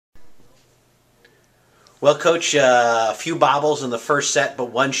Well, Coach, a few bobbles in the first set,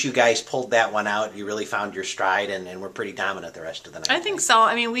 but once you guys pulled that one out, you really found your stride and were pretty dominant the rest of the night. I think so.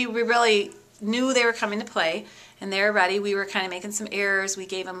 I mean, we really knew they were coming to play, and they were ready. We were kind of making some errors. We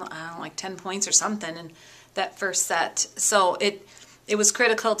gave them, I don't know, like 10 points or something in that first set. So it was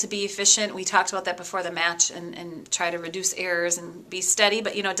critical to be efficient. We talked about that before the match and try to reduce errors and be steady,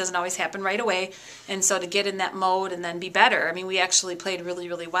 but it doesn't always happen right away. And so to get in that mode and then be better, I mean, we actually played really,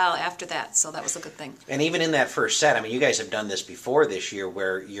 really well after that, so that was a good thing. And even in that first set, I mean, you guys have done this before this year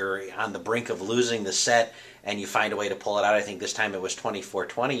where you're on the brink of losing the set and you find a way to pull it out. I think this time it was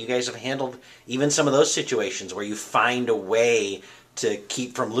 24-20. You guys have handled even some of those situations where you find a way to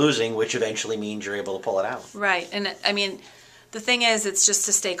keep from losing, which eventually means you're able to pull it out. Right, and I mean, the thing is, it's just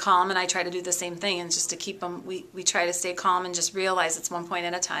to stay calm, and I try to do the same thing, and just to keep them, we try to stay calm and just realize it's 1 point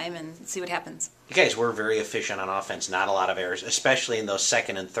at a time and see what happens. You guys were very efficient on offense, not a lot of errors, especially in those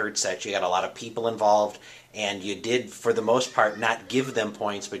second and third sets. You got a lot of people involved, and you did, for the most part, not give them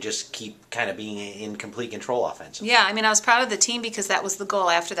points, but just keep kind of being in complete control offensively. Yeah, I mean, I was proud of the team because that was the goal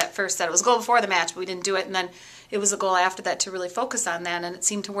after that first set. It was a goal before the match, but we didn't do it, and then it was a goal after that to really focus on that, and it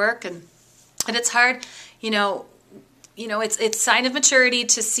seemed to work, and it's hard, it's sign of maturity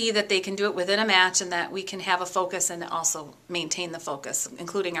to see that they can do it within a match and that we can have a focus and also maintain the focus,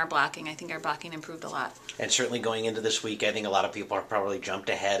 including our blocking. I think our blocking improved a lot. And certainly going into this week, I think a lot of people are probably jumped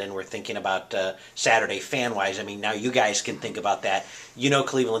ahead and we're thinking about Saturday fan-wise. I mean, now you guys can think about that.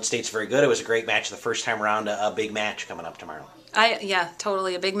 Cleveland State's very good. It was a great match the first time around, a big match coming up tomorrow. Yeah,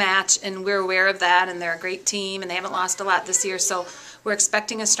 totally, a big match, and we're aware of that, and they're a great team, and they haven't lost a lot this year, so we're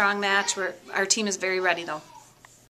expecting a strong match. Our team is very ready, though.